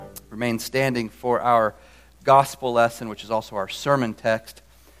remain standing for our gospel lesson, which is also our sermon text.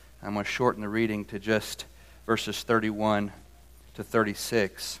 I'm going to shorten the reading to just verses 31 to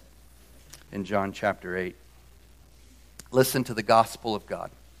 36 in John chapter 8. Listen to the gospel of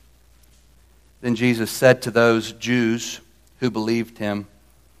God. Then Jesus said to those Jews who believed him,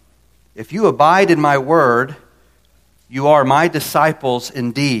 "If you abide in my word, you are my disciples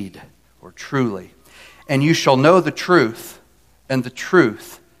indeed," or truly, "and you shall know the truth, and the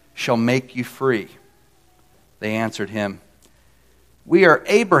truth shall make you free." They answered him, "We are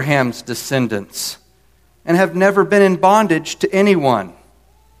Abraham's descendants, and have never been in bondage to anyone.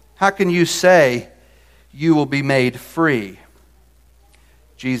 How can you say you will be made free?"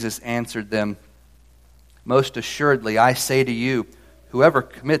 Jesus answered them, "Most assuredly, I say to you, whoever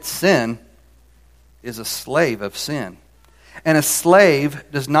commits sin is a slave of sin. And a slave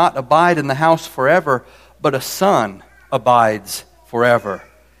does not abide in the house forever, but a son abides forever.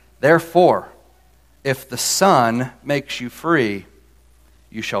 Therefore, if the Son makes you free,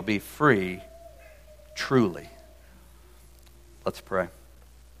 you shall be free truly." Let's pray.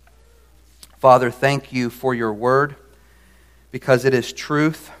 Father, thank you for your word, because it is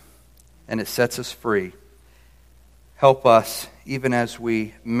truth and it sets us free. Help us, even as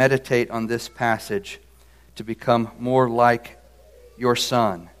we meditate on this passage, to become more like your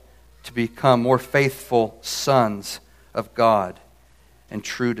Son, to become more faithful sons of God and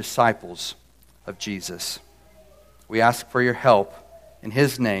true disciples of Jesus. We ask for your help. In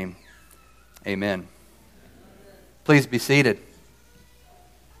his name, amen. Please be seated.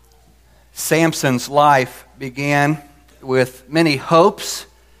 Samson's life began with many hopes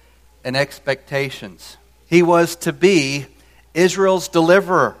and expectations. He was to be Israel's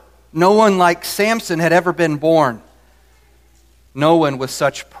deliverer. No one like Samson had ever been born. No one with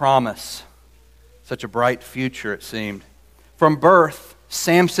such promise, such a bright future, it seemed. From birth,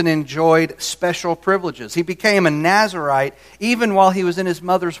 Samson enjoyed special privileges. He became a Nazirite even while he was in his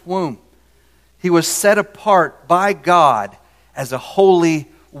mother's womb. He was set apart by God as a holy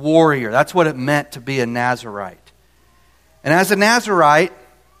warrior. That's what it meant to be a Nazirite. And as a Nazirite,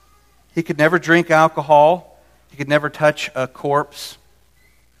 he could never drink alcohol. He could never touch a corpse.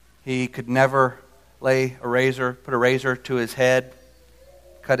 He could never put a razor to his head,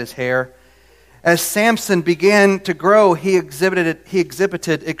 cut his hair. As Samson began to grow, he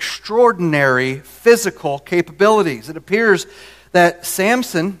exhibited extraordinary physical capabilities. It appears that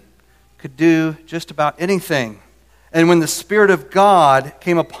Samson could do just about anything. And when the Spirit of God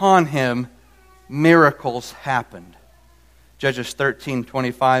came upon him, miracles happened. Judges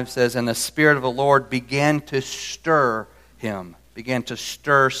 13:25 says, "And the Spirit of the Lord began to stir him," began to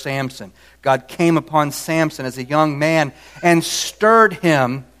stir Samson. God came upon Samson as a young man and stirred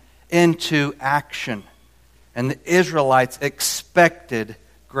him into action. And the Israelites expected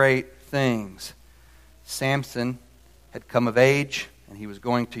great things. Samson had come of age, and he was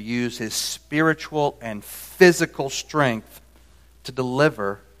going to use his spiritual and physical strength to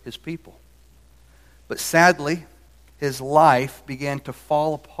deliver his people. But sadly, his life began to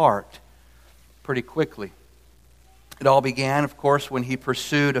fall apart pretty quickly. It all began, of course, when he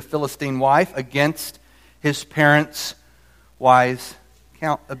pursued a Philistine wife against his parents' wise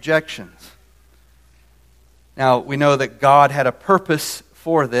objections. Now, we know that God had a purpose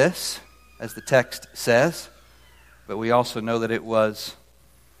for this, as the text says, but we also know that it was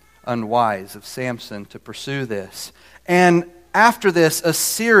unwise of Samson to pursue this. And after this, a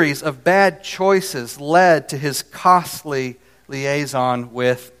series of bad choices led to his costly liaison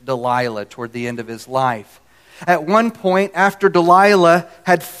with Delilah toward the end of his life. At one point, after Delilah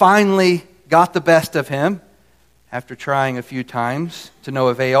had finally got the best of him, after trying a few times to no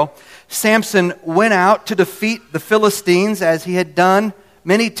avail, Samson went out to defeat the Philistines as he had done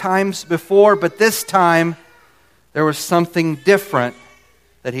many times before, but this time there was something different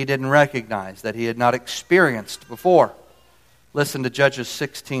that he didn't recognize, that he had not experienced before. Listen to Judges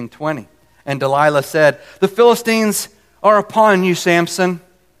 16:20. "And Delilah said, 'The Philistines are upon you, Samson.'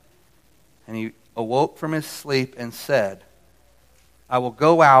 And he awoke from his sleep and said, 'I will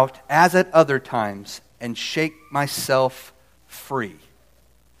go out as at other times and shake myself free.'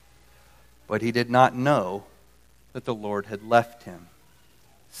 But he did not know that the Lord had left him."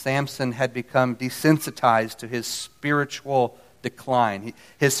 Samson had become desensitized to his spiritual decline.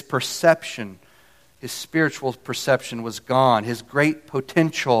 His spiritual perception was gone. His great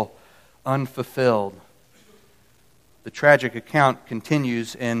potential unfulfilled. The tragic account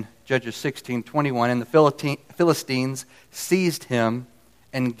continues in Judges 16:21. "And the Philistines seized him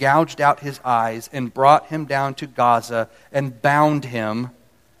and gouged out his eyes and brought him down to Gaza and bound him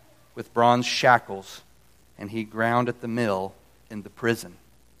with bronze shackles, and he ground at the mill in the prison."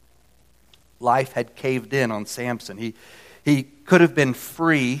 Life had caved in on Samson. He could have been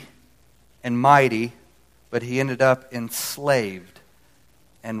free and mighty, but he ended up enslaved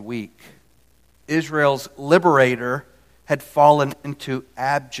and weak. Israel's liberator had fallen into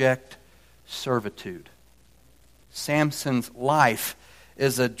abject servitude. Samson's life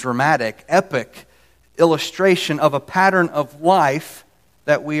is a dramatic, epic illustration of a pattern of life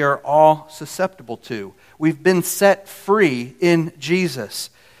that we are all susceptible to. We've been set free in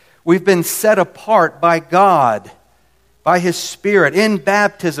Jesus. We've been set apart by God, by His Spirit, in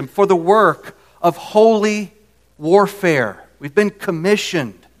baptism for the work of holy warfare. We've been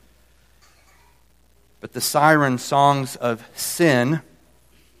commissioned. But the siren songs of sin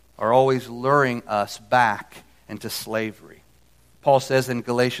are always luring us back into slavery. Paul says in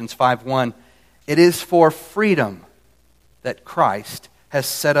Galatians 5:1, "It is for freedom that Christ has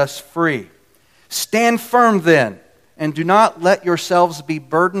set us free. Stand firm then, and do not let yourselves be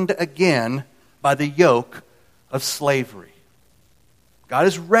burdened again by the yoke of slavery." God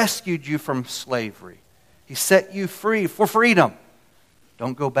has rescued you from slavery. He set you free for freedom.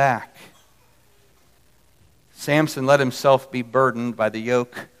 Don't go back. Samson let himself be burdened by the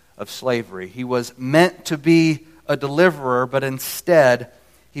yoke of slavery. He was meant to be a deliverer, but instead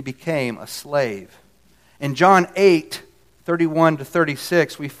he became a slave. In John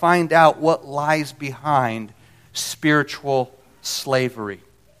 8:31-36, we find out what lies behind spiritual slavery.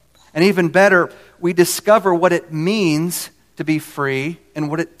 And even better, we discover what it means to be free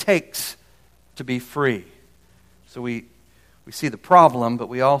and what it takes to be free. So we see the problem, but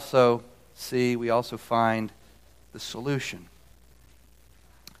we also find the solution.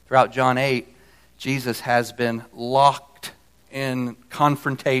 Throughout John 8, Jesus has been locked in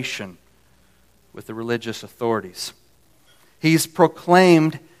confrontation with the religious authorities. He's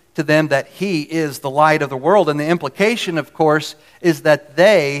proclaimed to them that He is the light of the world, and the implication, of course, is that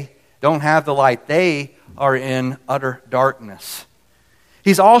they don't have the light. They are in utter darkness.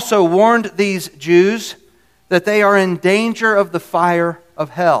 He's also warned these Jews that they are in danger of the fire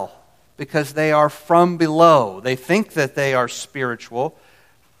of hell because they are from below. They think that they are spiritual.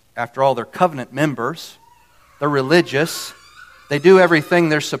 After all, they're covenant members. They're religious. They do everything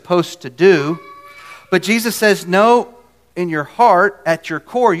they're supposed to do. But Jesus says, no, in your heart, at your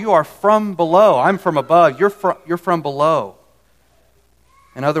core, you are from below. I'm from above. You're from below.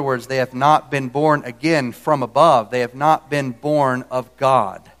 In other words, they have not been born again from above. They have not been born of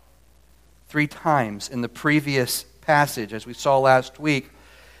God. 3 times in the previous passage, as we saw last week,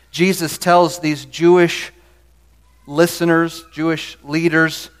 Jesus tells these Jewish listeners, Jewish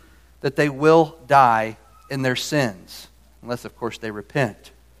leaders, that they will die in their sins. Unless, of course, they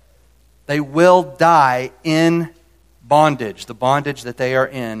repent. They will die in bondage, the bondage that they are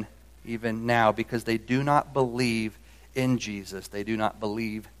in even now, because they do not believe in Jesus. They do not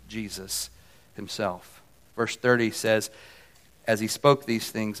believe Jesus Himself. Verse 30 says, as He spoke these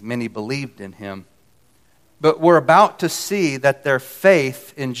things, many believed in Him. But we're about to see that their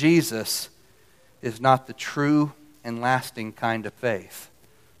faith in Jesus is not the true and lasting kind of faith.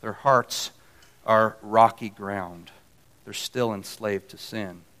 Their hearts are rocky ground. They're still enslaved to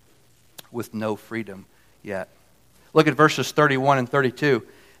sin with no freedom yet. Look at verses 31 and 32.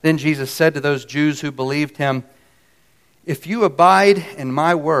 Then Jesus said to those Jews who believed Him, "If you abide in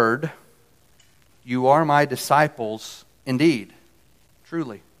my word, you are my disciples indeed,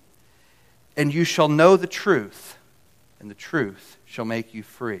 truly. And you shall know the truth, and the truth shall make you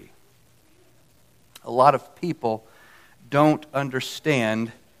free." A lot of people don't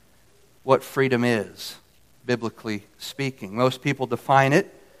understand what freedom is, biblically speaking. Most people define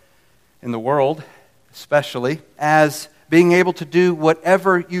it, in the world especially, as being able to do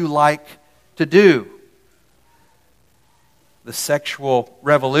whatever you like to do. The sexual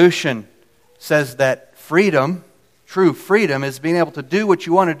revolution says that freedom, true freedom, is being able to do what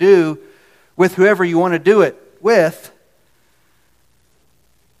you want to do with whoever you want to do it with.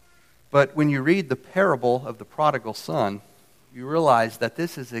 But when you read the parable of the prodigal son, you realize that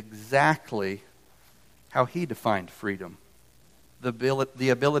this is exactly how he defined freedom. The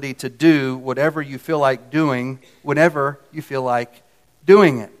ability to do whatever you feel like doing whenever you feel like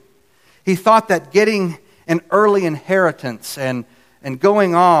doing it. He thought that getting an early inheritance and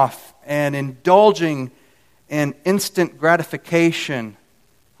going off and indulging in instant gratification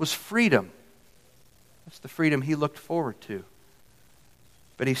was freedom. That's the freedom he looked forward to.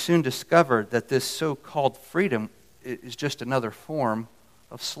 But he soon discovered that this so-called freedom is just another form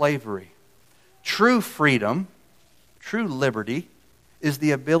of slavery. True freedom, true liberty, is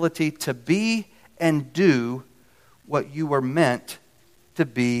the ability to be and do what you were meant to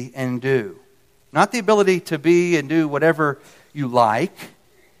be and do. Not the ability to be and do whatever you like,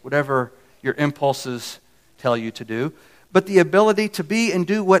 whatever your impulses tell you to do, but the ability to be and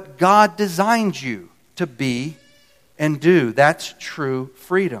do what God designed you to be and do. That's true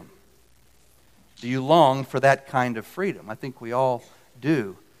freedom. Do you long for that kind of freedom? I think we all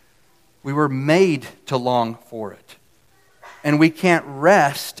do. We were made to long for it. And we can't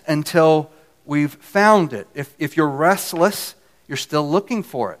rest until we've found it. If you're restless, you're still looking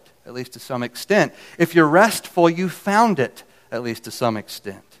for it, at least to some extent. If you're restful, you found it, at least to some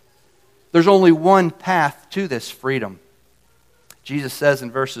extent. There's only one path to this freedom. Jesus says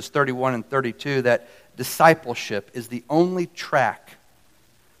in verses 31 and 32 that discipleship is the only track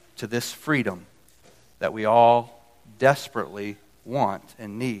to this freedom that we all desperately want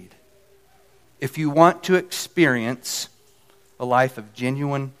and need. If you want to experience a life of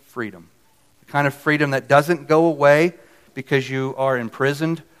genuine freedom, the kind of freedom that doesn't go away because you are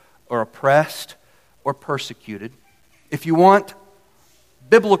imprisoned or oppressed or persecuted, if you want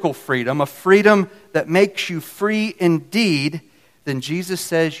biblical freedom, a freedom that makes you free indeed, then Jesus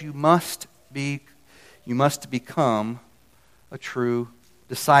says you must become a true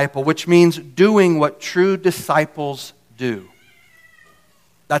disciple, which means doing what true disciples do.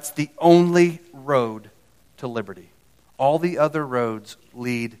 That's the only road to liberty. All the other roads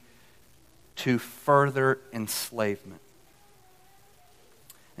lead to further enslavement.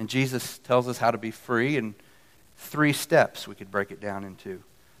 And Jesus tells us how to be free in 3 steps we could break it down into.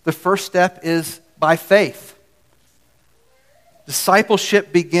 The first step is by faith.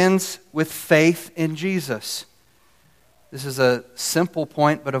 Discipleship begins with faith in Jesus. This is a simple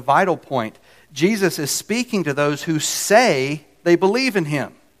point, but a vital point. Jesus is speaking to those who say they believe in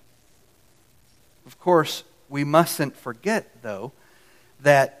Him. Of course, we mustn't forget, though,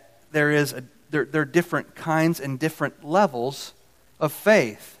 that there are different kinds and different levels of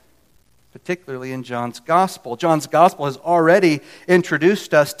faith, particularly in John's Gospel. John's Gospel has already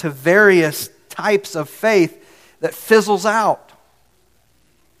introduced us to various types of faith that fizzles out.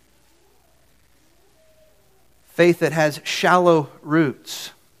 Faith that has shallow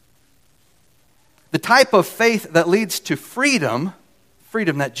roots. The type of faith that leads to freedom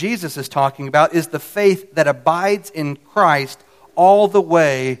that Jesus is talking about, is the faith that abides in Christ all the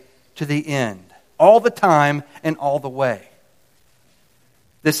way to the end. All the time and all the way.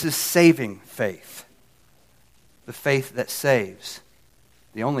 This is saving faith. The faith that saves.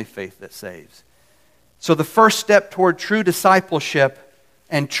 The only faith that saves. So the first step toward true discipleship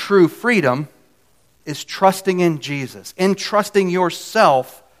and true freedom is trusting in Jesus, entrusting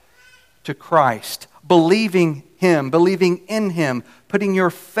yourself to Christ, believing Him, believing in Him, putting your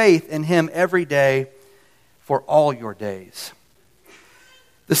faith in Him every day for all your days.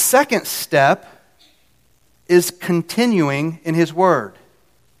 The second step is continuing in His Word.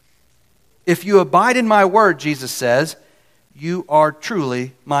 If you abide in my Word, Jesus says, you are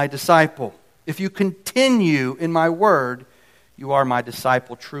truly my disciple. If you continue in my Word, you are my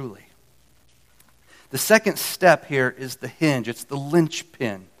disciple truly. The second step here is the hinge. It's the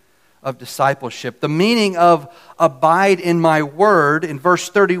linchpin of discipleship. The meaning of abide in my word in verse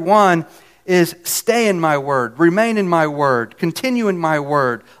 31 is stay in my word, remain in my word, continue in my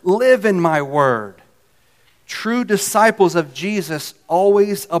word, live in my word. True disciples of Jesus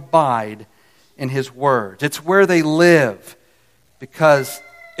always abide in His words. It's where they live because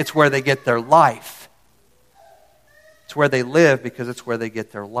it's where they get their life. It's where they live because it's where they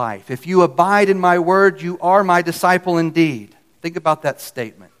get their life. If you abide in my word, you are my disciple indeed. Think about that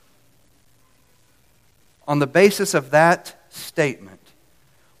statement. On the basis of that statement,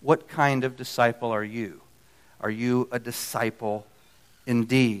 what kind of disciple are you? Are you a disciple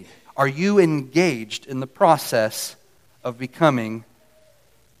indeed? Are you engaged in the process of becoming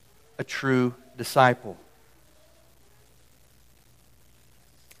a true disciple?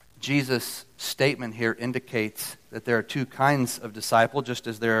 Jesus' statement here indicates that there are 2 kinds of disciple, just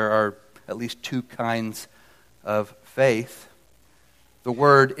as there are at least 2 kinds of faith. The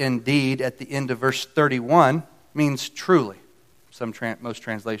word indeed at the end of verse 31 means truly. Most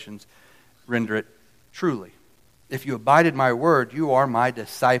translations render it truly. If you abide in my word, you are my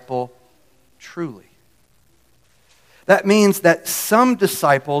disciple truly. That means that some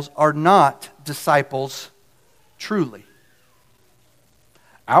disciples are not disciples truly.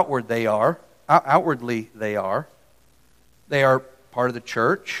 Outwardly they are. They are part of the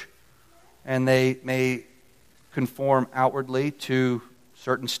church, and they may conform outwardly to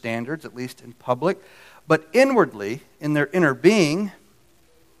certain standards, at least in public. But inwardly, in their inner being,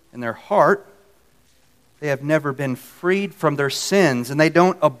 in their heart, they have never been freed from their sins, and they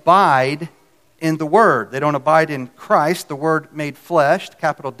don't abide in the Word. They don't abide in Christ, the Word made flesh, the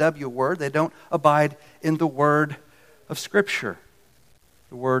capital W Word. They don't abide in the Word of Scripture.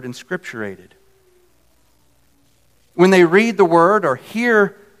 the Word inscripturated. When they read the Word or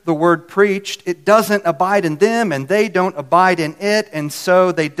hear the Word preached, it doesn't abide in them and they don't abide in it, and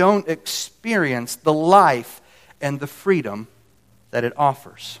so they don't experience the life and the freedom that it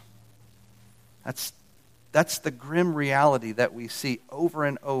offers. That's the grim reality that we see over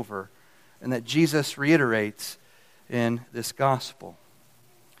and over and that Jesus reiterates in this gospel.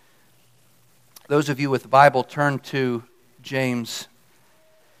 Those of you with the Bible, turn to James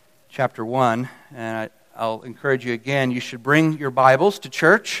chapter 1, and I'll encourage you again, you should bring your Bibles to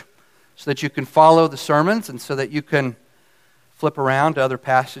church so that you can follow the sermons and so that you can flip around to other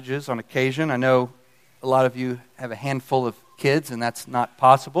passages on occasion. I know a lot of you have a handful of kids and that's not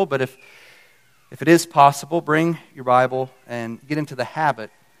possible, but if it is possible, bring your Bible and get into the habit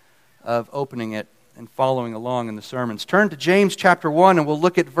of opening it and following along in the sermons. Turn to James chapter 1 and we'll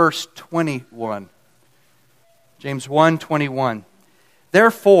look at verse 21. James 1:21.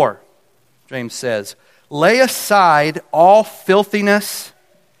 Therefore, James says, lay aside all filthiness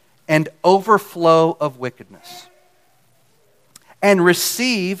and overflow of wickedness, and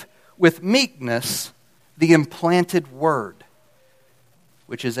receive with meekness the implanted word,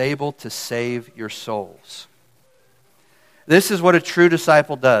 which is able to save your souls. This is what a true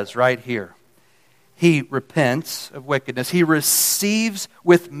disciple does right here. He repents of wickedness. He receives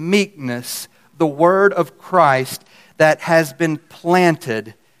with meekness the word of Christ that has been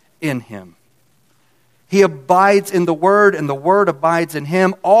planted in him. He abides in the word and the word abides in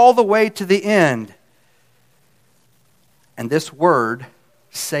him all the way to the end. And this word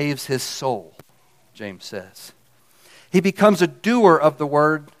saves his soul, James says. He becomes a doer of the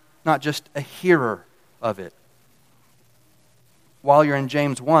word, not just a hearer of it. While you're in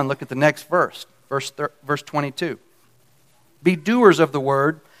James 1, look at the next verse, verse 22. Be doers of the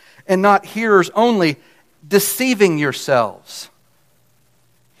word and not hearers only, deceiving yourselves.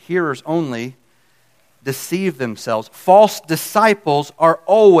 Hearers only deceive themselves. False disciples are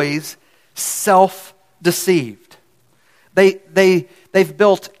always self-deceived. They've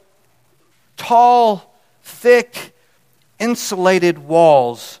built tall, thick, insulated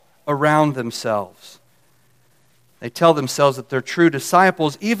walls around themselves. They tell themselves that they're true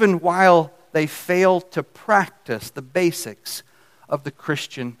disciples even while they fail to practice the basics of the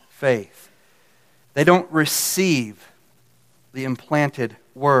Christian faith. They don't receive the implanted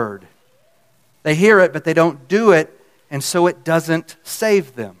word. They hear it, but they don't do it, and so it doesn't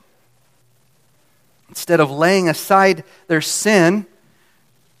save them. Instead of laying aside their sin,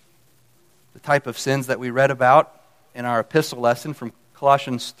 the type of sins that we read about in our epistle lesson from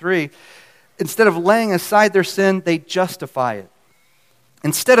Colossians 3, instead of laying aside their sin, they justify it.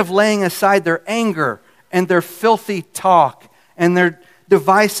 Instead of laying aside their anger and their filthy talk and their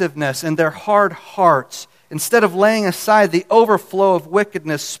divisiveness and their hard hearts, instead of laying aside the overflow of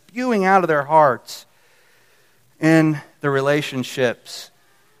wickedness spewing out of their hearts in the relationships,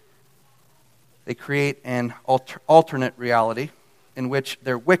 they create an alternate reality in which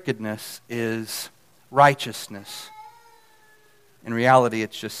their wickedness is righteousness. In reality,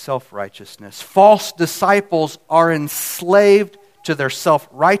 it's just self-righteousness. False disciples are enslaved to their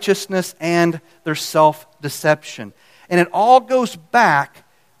self-righteousness and their self-deception. And it all goes back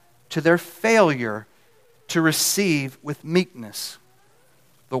to their failure to receive with meekness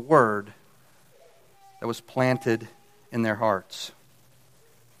the word that was planted in their hearts.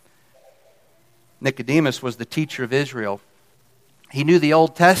 Nicodemus was the teacher of Israel. He knew the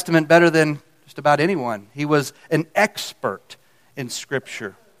Old Testament better than just about anyone. He was an expert in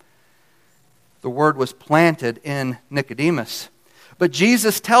Scripture. The word was planted in Nicodemus. But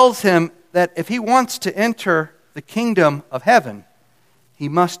Jesus tells him that if he wants to enter the kingdom of heaven, he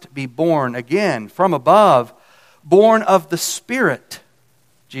must be born again from above, born of the Spirit,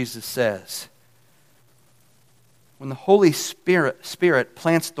 Jesus says. When the Holy Spirit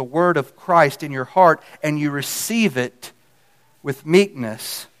plants the word of Christ in your heart and you receive it with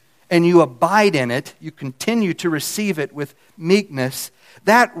meekness and you abide in it, you continue to receive it with meekness,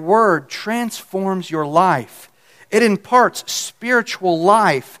 that word transforms your life. It imparts spiritual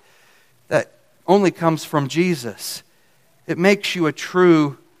life that only comes from Jesus. It makes you a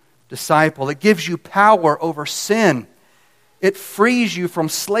true disciple. It gives you power over sin. It frees you from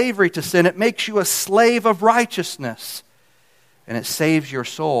slavery to sin. It makes you a slave of righteousness. And it saves your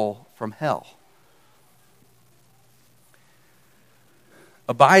soul from hell.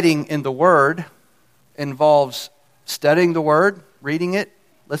 Abiding in the Word involves studying the Word, reading it,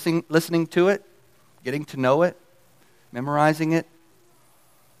 listening to it, getting to know it, memorizing it,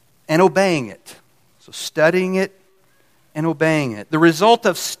 and obeying it. So studying it and obeying it. The result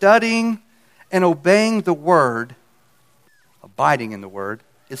of studying and obeying the Word abiding in the Word,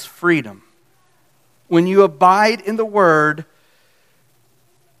 is freedom. When you abide in the Word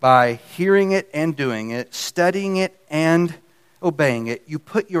by hearing it and doing it, studying it and obeying it, you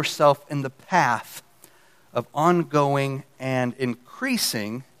put yourself in the path of ongoing and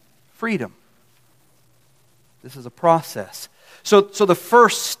increasing freedom. This is a process. So the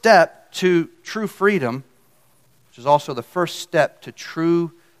first step to true freedom, which is also the first step to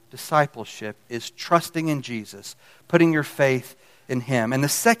true discipleship, is trusting in Jesus, putting your faith in Him. And the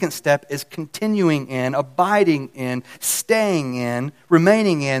second step is continuing in, abiding in, staying in,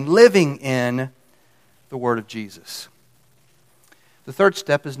 remaining in, living in the Word of Jesus. The third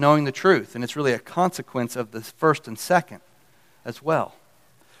step is knowing the truth, and it's really a consequence of the first and second as well.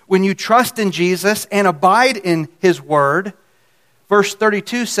 When you trust in Jesus and abide in His Word, verse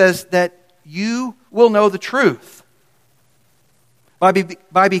 32 says that you will know the truth.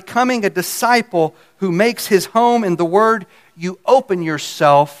 By becoming a disciple who makes his home in the Word, you open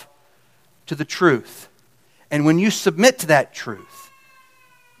yourself to the truth. And when you submit to that truth,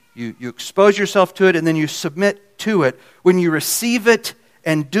 you expose yourself to it and then you submit to it. When you receive it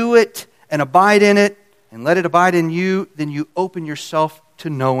and do it and abide in it and let it abide in you, then you open yourself to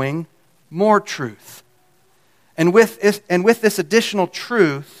knowing more truth. And with this additional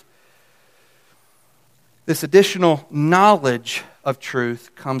truth, this additional knowledge of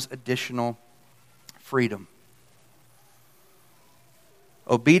truth, comes additional freedom.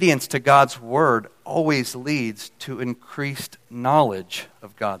 Obedience to God's Word always leads to increased knowledge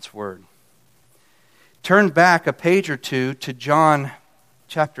of God's Word. Turn back a page or two to John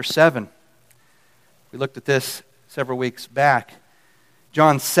chapter 7. We looked at this several weeks back.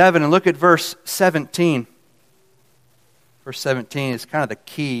 John 7, and look at verse 17. Verse 17 is kind of the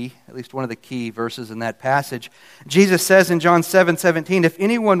key, at least one of the key verses in that passage. Jesus says in John 7:17, "If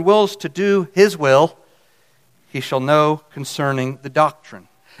anyone wills to do His will, he shall know concerning the doctrine."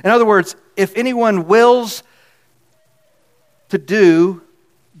 In other words, if anyone wills to do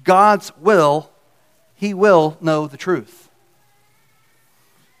God's will, he will know the truth.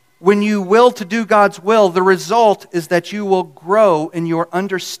 When you will to do God's will, the result is that you will grow in your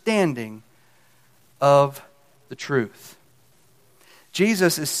understanding of the truth.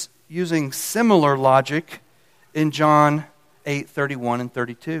 Jesus is using similar logic in John 8:31 and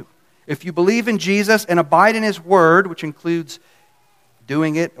 32. If you believe in Jesus and abide in His Word, which includes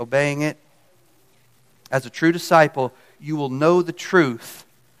doing it, obeying it, as a true disciple, you will know the truth.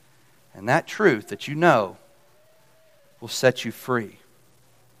 And that truth that you know will set you free.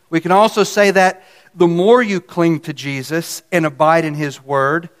 We can also say that the more you cling to Jesus and abide in His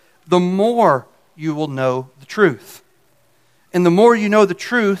Word, the more you will know the truth. And the more you know the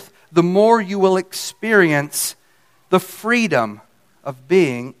truth, the more you will experience the freedom of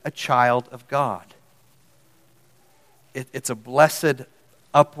being a child of God. It's a blessed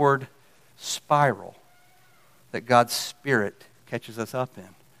upward spiral that God's Spirit catches us up in.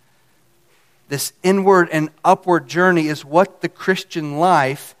 This inward and upward journey is what the Christian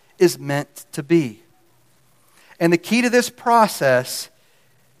life is meant to be. And the key to this process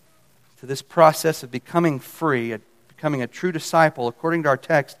of becoming free, becoming a true disciple, according to our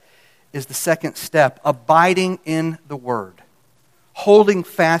text, is the second step: abiding in the Word. Holding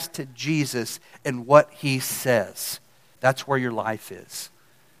fast to Jesus and what He says. That's where your life is.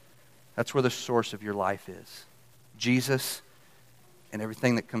 That's where the source of your life is. Jesus and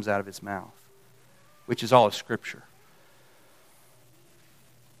everything that comes out of His mouth, which is all of Scripture.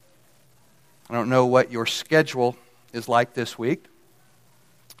 I don't know what your schedule is like this week.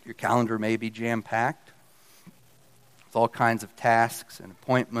 Your calendar may be jam-packed with all kinds of tasks and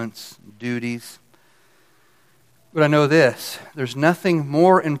appointments and duties. But I know this: there's nothing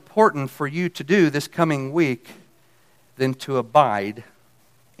more important for you to do this coming week than to abide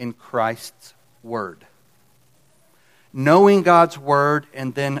in Christ's Word. Knowing God's Word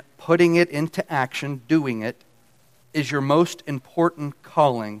and then putting it into action, doing it, is your most important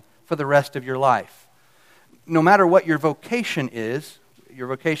calling for the rest of your life. No matter what your vocation is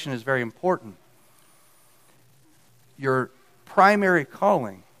very important. Your primary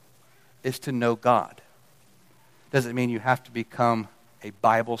calling is to know God. Doesn't mean you have to become a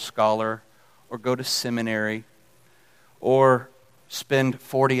Bible scholar or go to seminary or spend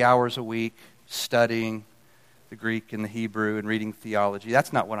 40 hours a week studying the Greek and the Hebrew and reading theology.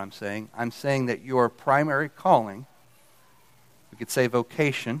 That's not what I'm saying. I'm saying that your primary calling, we could say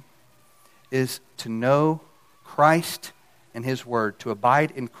vocation, is to know Christ and His Word, to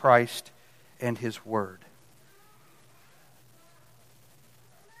abide in Christ and His Word.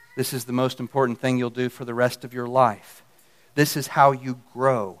 This is the most important thing you'll do for the rest of your life. This is how you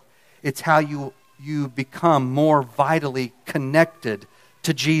grow. It's how you you become more vitally connected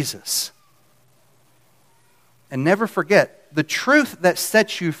to Jesus. And never forget, the truth that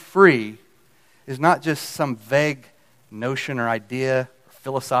sets you free is not just some vague notion or idea, or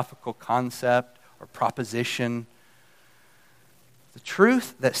philosophical concept or proposition. The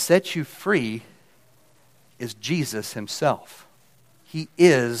truth that sets you free is Jesus himself. He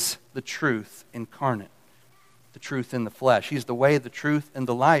is the truth incarnate, the truth in the flesh. He's the way, the truth, and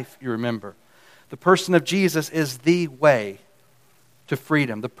the life, you remember. The person of Jesus is the way to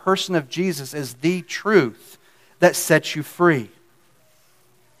freedom. The person of Jesus is the truth that sets you free.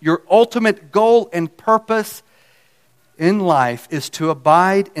 Your ultimate goal and purpose in life is to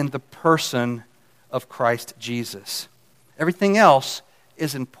abide in the person of Christ Jesus. Everything else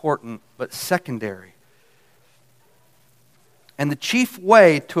is important but secondary. And the chief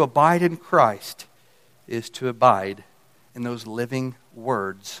way to abide in Christ is to abide in those living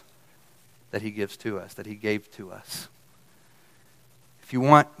words that he gives to us, that he gave to us. If you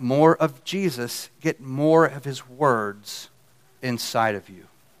want more of Jesus, get more of his words inside of you.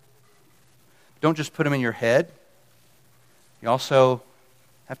 Don't just put them in your head. You also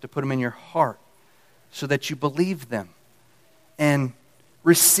have to put them in your heart so that you believe them and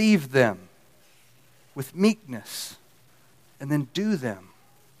receive them with meekness and then do them.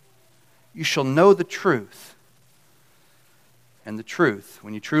 You shall know the truth. And the truth,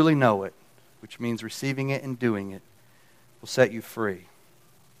 when you truly know it, which means receiving it and doing it, will set you free.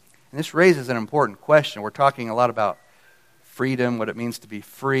 And this raises an important question. We're talking a lot about freedom, what it means to be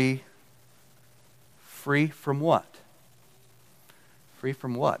free. Free from what? Free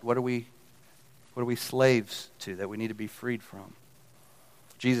from what? What are we slaves to that we need to be freed from?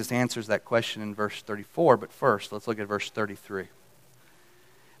 Jesus answers that question in verse 34, but first, let's look at verse 33.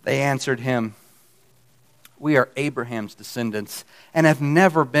 They answered him, "We are Abraham's descendants and have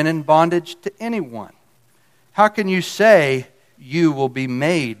never been in bondage to anyone. How can you say you will be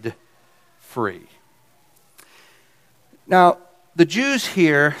made free?" Now, the Jews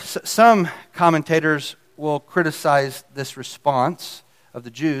here, some commentators will criticize this response of the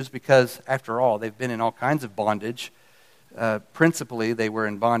Jews because, after all, they've been in all kinds of bondage. Principally, they were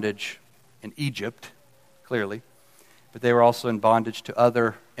in bondage in Egypt, clearly, but they were also in bondage to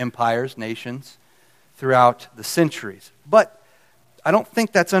other empires, nations, throughout the centuries. But I don't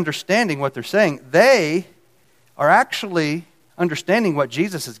think that's understanding what they're saying. They are actually understanding what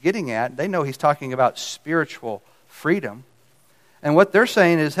Jesus is getting at. They know he's talking about spiritual freedom. And what they're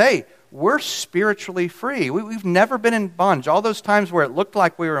saying is, hey, we're spiritually free. We've never been in bondage. All those times where it looked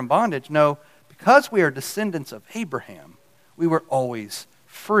like we were in bondage, no, because we are descendants of Abraham, we were always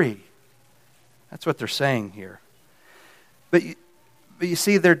free. That's what they're saying here. But you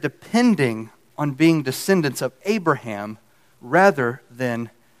see, they're depending on being descendants of Abraham rather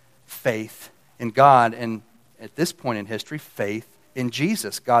than faith in God, and at this point in history, faith in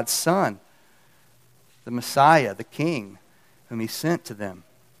Jesus, God's Son, the Messiah, the King, whom he sent to them.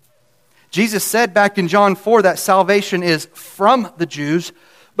 Jesus said back in John 4 that salvation is from the Jews,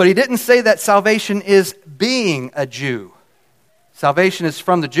 but he didn't say that salvation is being a Jew. Salvation is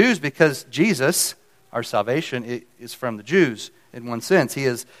from the Jews because Jesus, our salvation, is from the Jews in one sense. He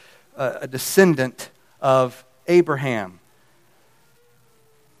is a descendant of Abraham.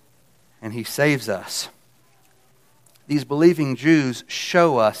 And he saves us. These believing Jews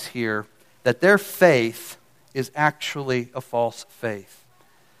show us here that their faith is actually a false faith.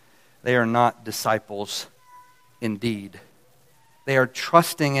 They are not disciples indeed. They are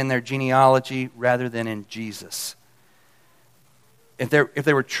trusting in their genealogy rather than in Jesus. If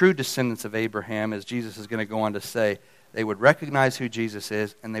they were true descendants of Abraham, as Jesus is going to go on to say, they would recognize who Jesus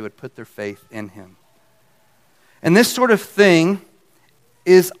is and they would put their faith in him. And this sort of thing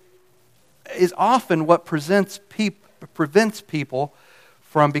is often what prevents people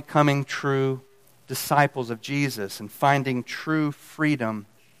from becoming true disciples of Jesus and finding true freedom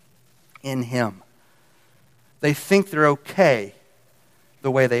in him. They think they're okay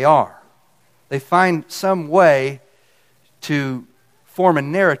the way they are. They find some way to form a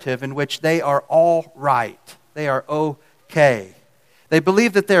narrative in which they are all right. They are okay. They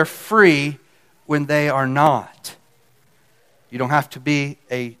believe that they're free when they are not. You don't have to be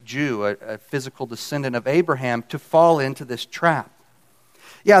a Jew, a physical descendant of Abraham, to fall into this trap.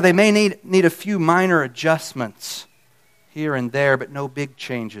 Yeah, they may need a few minor adjustments here and there, but no big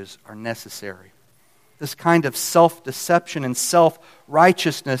changes are necessary. This kind of self-deception and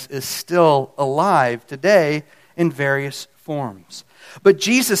self-righteousness is still alive today in various forms. But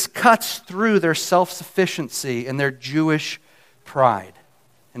Jesus cuts through their self-sufficiency and their Jewish pride.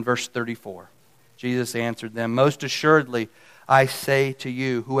 In verse 34, Jesus answered them, "Most assuredly, I say to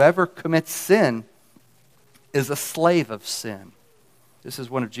you, whoever commits sin is a slave of sin. This is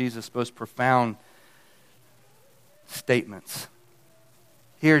one of Jesus' most profound statements.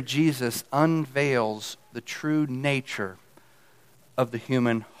 Here, Jesus unveils the true nature of the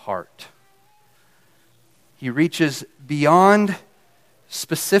human heart. He reaches beyond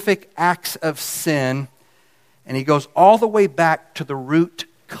specific acts of sin, and he goes all the way back to the root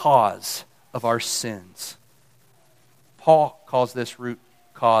cause of our sins. Paul calls this root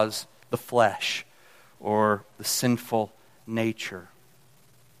cause the flesh, or the sinful nature,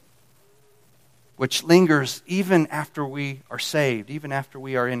 which lingers even after we are saved, even after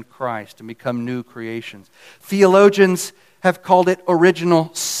we are in Christ and become new creations. Theologians have called it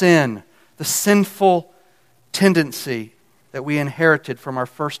original sin, the sinful tendency that we inherited from our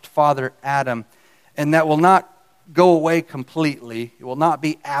first father, Adam, and that will not go away completely. It will not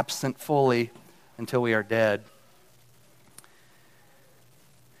be absent fully until we are dead.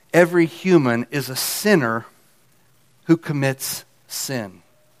 Every human is a sinner who commits sin.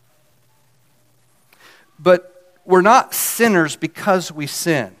 But we're not sinners because we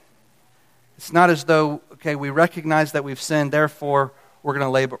sin. It's not as though, okay, we recognize that we've sinned, therefore we're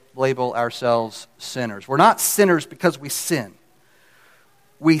going to label ourselves sinners. We're not sinners because we sin.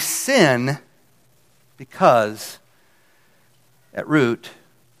 We sin because, at root,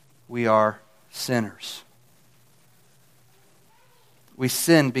 we are sinners. We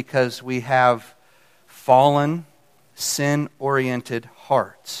sin because we have fallen, sin-oriented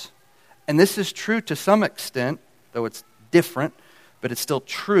hearts. And this is true to some extent, though it's different, but it's still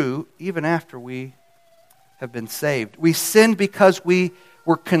true even after we have been saved. We sin because we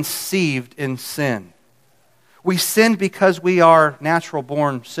were conceived in sin. We sin because we are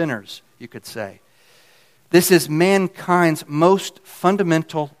natural-born sinners, you could say. This is mankind's most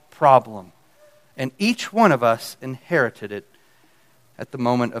fundamental problem, and each one of us inherited it at the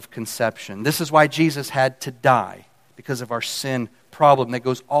moment of conception. This is why Jesus had to die, because of our sin problem that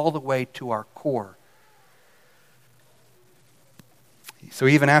goes all the way to our core. So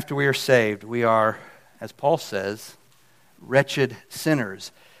even after we are saved, we are, as Paul says, wretched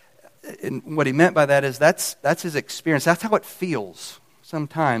sinners. And what he meant by that is that's his experience. That's how it feels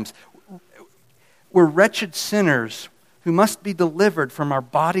sometimes. We're wretched sinners who must be delivered from our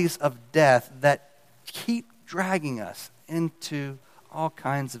bodies of death that keep dragging us into all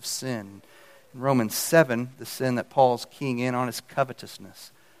kinds of sin. In Romans 7, the sin that Paul's keying in on is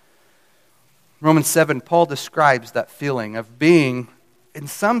covetousness. In Romans 7, Paul describes that feeling of being, in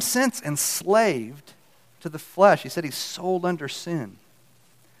some sense, enslaved to the flesh. He said he's sold under sin,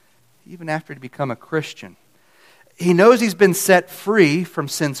 even after he'd become a Christian. He knows he's been set free from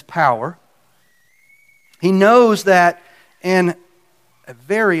sin's power. He knows that in a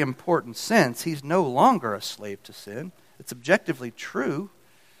very important sense, he's no longer a slave to sin. It's objectively true,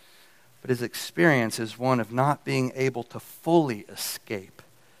 but his experience is one of not being able to fully escape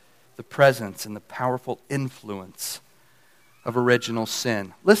the presence and the powerful influence of original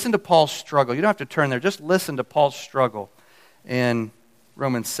sin. Listen to Paul's struggle. You don't have to turn there. Just listen to Paul's struggle in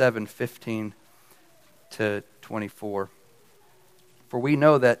Romans 7:15 to 24. For we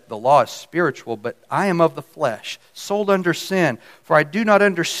know that the law is spiritual, but I am of the flesh, sold under sin, for I do not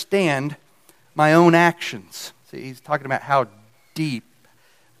understand my own actions. See, he's talking about how deep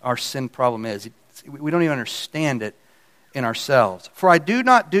our sin problem is. We don't even understand it in ourselves. For I do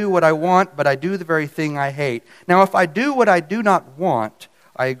not do what I want, but I do the very thing I hate. Now if I do what I do not want,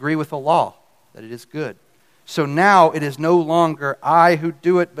 I agree with the law, that it is good. So now it is no longer I who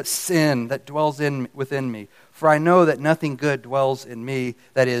do it, but sin that dwells within me. For I know that nothing good dwells in me,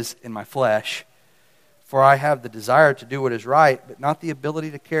 that is, in my flesh. For I have the desire to do what is right, but not the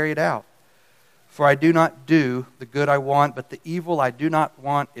ability to carry it out. For I do not do the good I want, but the evil I do not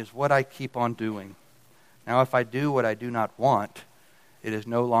want is what I keep on doing. Now if I do what I do not want, it is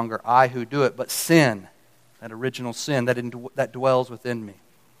no longer I who do it, but sin, that original sin that dwells within me.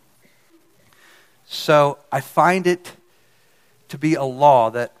 So I find it to be a law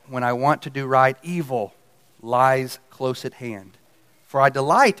that when I want to do right, evil lies close at hand. For I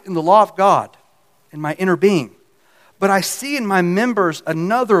delight in the law of God in my inner being. But I see in my members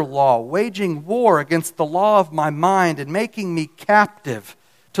another law, waging war against the law of my mind and making me captive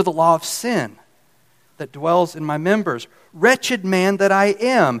to the law of sin that dwells in my members. Wretched man that I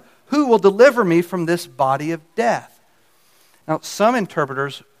am, who will deliver me from this body of death? Now, some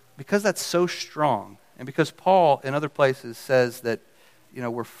interpreters, because that's so strong, and because Paul in other places says that,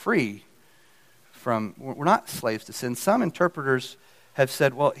 we're free from, we're not slaves to sin, some interpreters have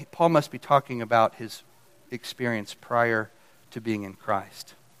said, well, Paul must be talking about his experience prior to being in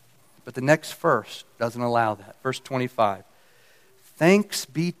Christ. But the next verse doesn't allow that. Verse 25. Thanks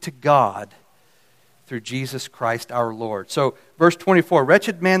be to God through Jesus Christ our Lord. So, verse 24,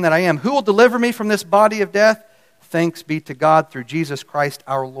 wretched man that I am, who will deliver me from this body of death? Thanks be to God through Jesus Christ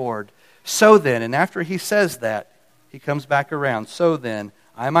our Lord. So then, and after he says that, he comes back around. So then,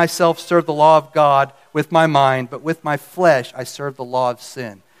 I myself serve the law of God with my mind, but with my flesh I serve the law of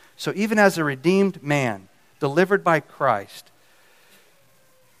sin. So even as a redeemed man, delivered by Christ,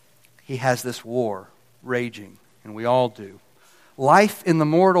 he has this war raging, and we all do. Life in the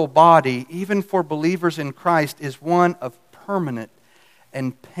mortal body, even for believers in Christ, is one of permanent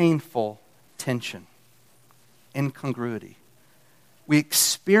and painful tension, incongruity. We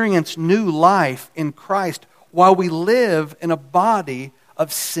experience new life in Christ while we live in a body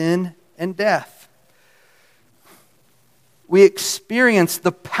of sin and death. We experience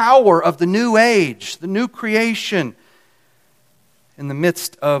the power of the new age, the new creation, in the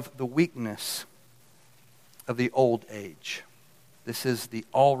midst of the weakness of the old age. This is the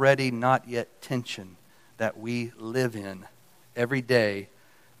already not yet tension that we live in every day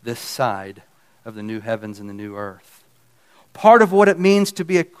this side of the new heavens and the new earth. Part of what it means to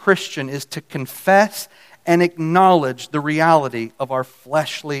be a Christian is to confess and acknowledge the reality of our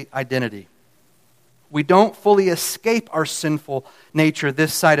fleshly identity. We don't fully escape our sinful nature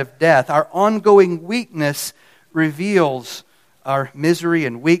this side of death. Our ongoing weakness reveals our misery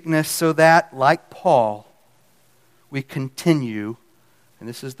and weakness so that, like Paul, we continue, and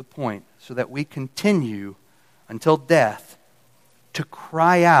this is the point, so that we continue until death to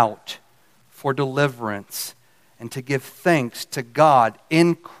cry out for deliverance and to give thanks to God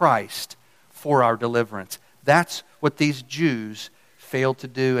in Christ for our deliverance. That's what these Jews failed to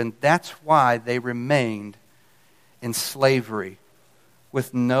do, and that's why they remained in slavery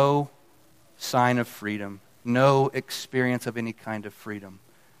with no sign of freedom, no experience of any kind of freedom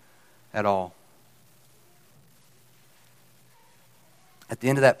at all. At the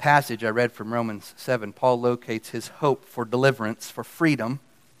end of that passage I read from Romans 7, Paul locates his hope for deliverance, for freedom,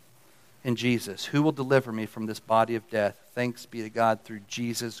 in Jesus. Who will deliver me from this body of death? Thanks be to God through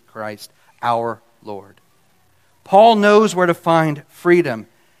Jesus Christ our Lord. Paul knows where to find freedom.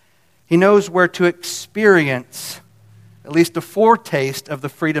 He knows where to experience at least a foretaste of the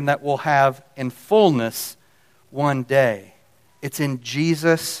freedom that we'll have in fullness one day. It's in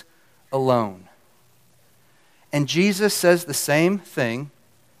Jesus alone. And Jesus says the same thing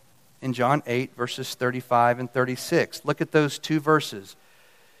in John 8, verses 35 and 36. Look at those two verses,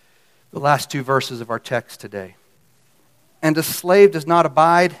 the last two verses of our text today. And a slave does not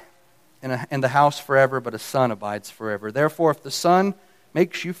abide in the house forever, but a son abides forever. Therefore, if the Son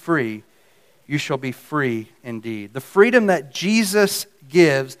makes you free, you shall be free indeed. The freedom that Jesus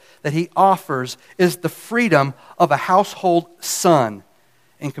gives, that he offers, is the freedom of a household son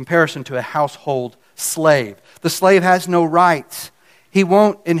in comparison to a household slave. The slave has no rights. He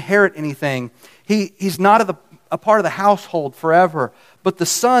won't inherit anything. He's not a part of the household forever. But the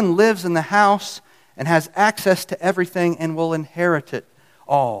son lives in the house and has access to everything and will inherit it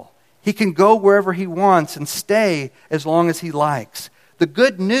all. He can go wherever he wants and stay as long as he likes. The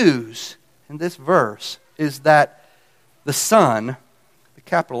good news in this verse is that the Son, the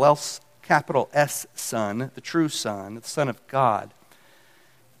capital S Son, the true Son, the Son of God,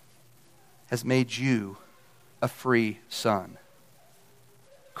 has made you a free son.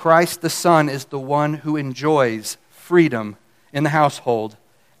 Christ the Son is the one who enjoys freedom in the household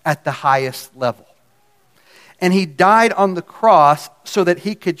at the highest level. And he died on the cross so that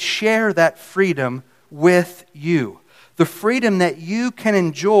he could share that freedom with you. The freedom that you can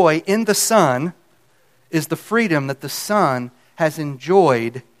enjoy in the Son is the freedom that the Son has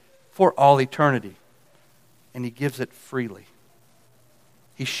enjoyed for all eternity. And he gives it freely.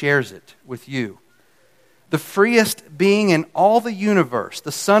 He shares it with you. The freest being in all the universe,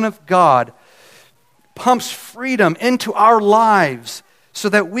 the Son of God, pumps freedom into our lives so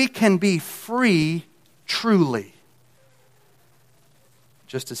that we can be free truly,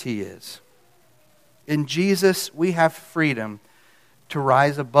 just as he is. In Jesus, we have freedom to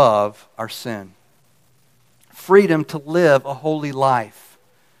rise above our sin. Freedom to live a holy life.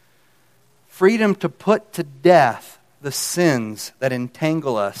 Freedom to put to death the sins that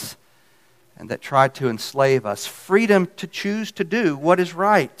entangle us and that try to enslave us. Freedom to choose to do what is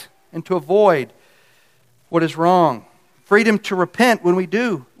right and to avoid what is wrong. Freedom to repent when we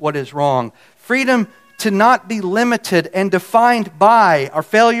do what is wrong. Freedom to not be limited and defined by our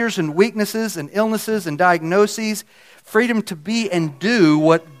failures and weaknesses and illnesses and diagnoses. Freedom to be and do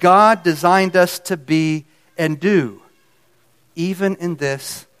what God designed us to be and do, even in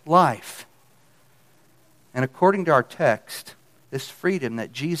this life. And according to our text, this freedom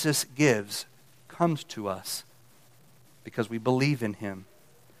that Jesus gives comes to us because we believe in him.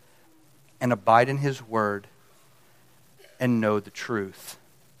 and abide in His Word and know the truth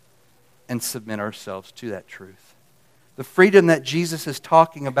and submit ourselves to that truth. The freedom that Jesus is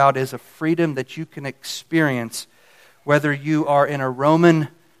talking about is a freedom that you can experience whether you are in a Roman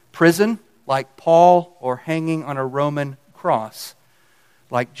prison like Paul or hanging on a Roman cross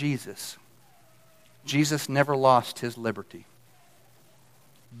like Jesus. Jesus never lost His liberty.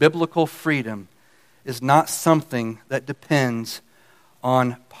 Biblical freedom is not something that depends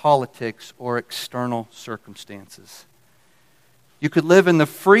on politics or external circumstances. You could live in the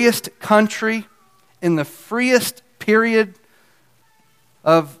freest country, in the freest period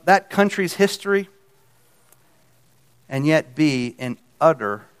of that country's history, and yet be in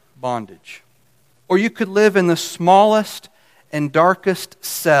utter bondage. Or you could live in the smallest and darkest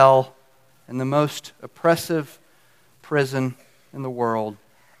cell in the most oppressive prison in the world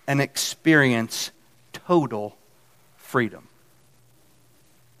and experience total freedom.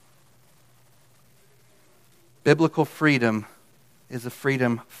 Biblical freedom is a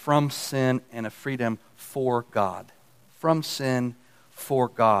freedom from sin and a freedom for God. From sin for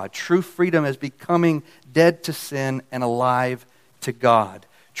God. True freedom is becoming dead to sin and alive to God.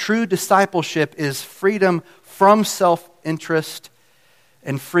 True discipleship is freedom from self-interest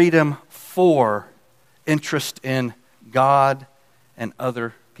and freedom for interest in God and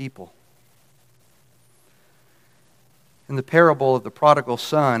other people. In the parable of the prodigal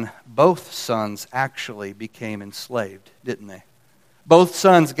son, both sons actually became enslaved, didn't they? Both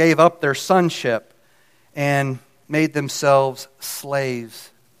sons gave up their sonship and made themselves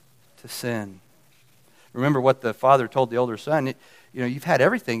slaves to sin. Remember what the father told the older son, you've had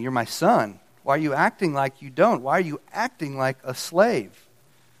everything, you're my son. Why are you acting like you don't? Why are you acting like a slave?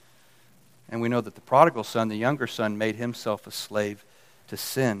 And we know that the prodigal son, the younger son, made himself a slave to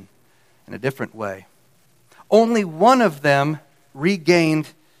sin in a different way. Only one of them regained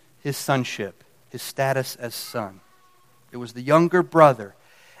his sonship, his status as son. It was the younger brother.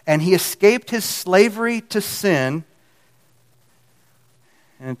 And he escaped his slavery to sin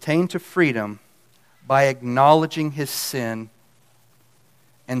and attained to freedom by acknowledging his sin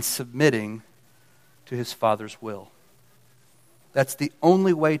and submitting to his father's will. That's the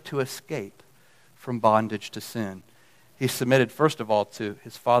only way to escape from bondage to sin. He submitted, first of all, to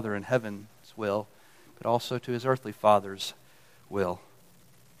his Father in heaven's will, but also to his earthly father's will.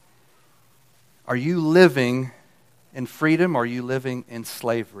 Are you living in freedom, or are you living in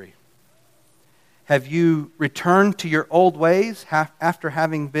slavery? Have you returned to your old ways after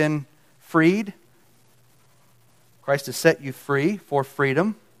having been freed? Christ has set you free for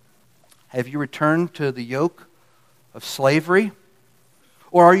freedom. Have you returned to the yoke of slavery?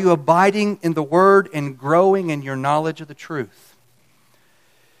 Or are you abiding in the Word and growing in your knowledge of the truth?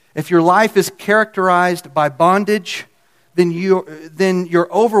 If your life is characterized by bondage, then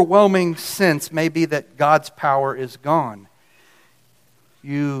your overwhelming sense may be that God's power is gone.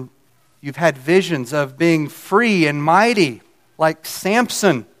 You've had visions of being free and mighty, like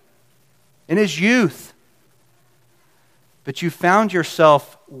Samson in his youth. But you found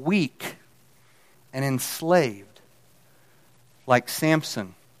yourself weak and enslaved, like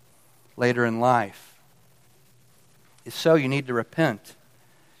Samson later in life. If so, you need to repent,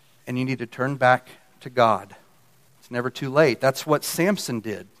 and you need to turn back to God. It's never too late. That's what Samson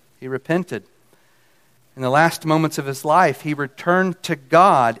did. He repented. In the last moments of his life, he returned to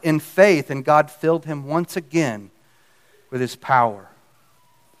God in faith, and God filled him once again with His power.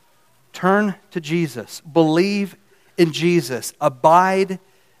 Turn to Jesus. Believe in Jesus. Abide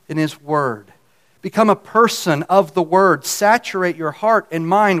in His Word. Become a person of the Word. Saturate your heart and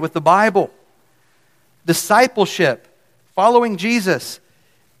mind with the Bible. Discipleship, following Jesus,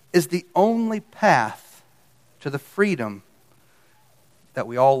 is the only path to the freedom that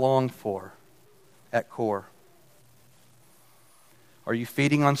we all long for at core. Are you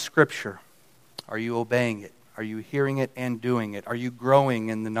feeding on Scripture? Are you obeying it? Are you hearing it and doing it? Are you growing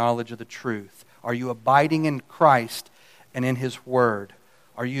in the knowledge of the truth? Are you abiding in Christ and in His Word?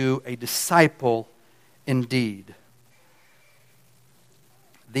 Are you a disciple indeed?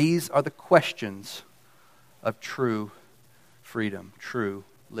 These are the questions of true freedom, true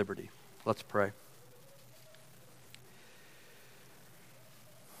liberty. Let's pray.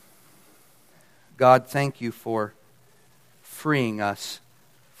 God, thank you for freeing us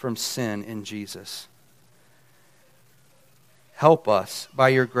from sin in Jesus. Help us by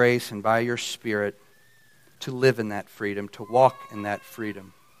your grace and by your Spirit to live in that freedom, to walk in that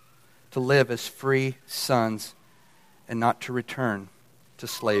freedom, to live as free sons and not to return to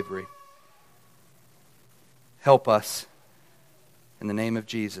slavery. Help us in the name of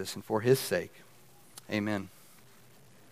Jesus and for His sake. Amen.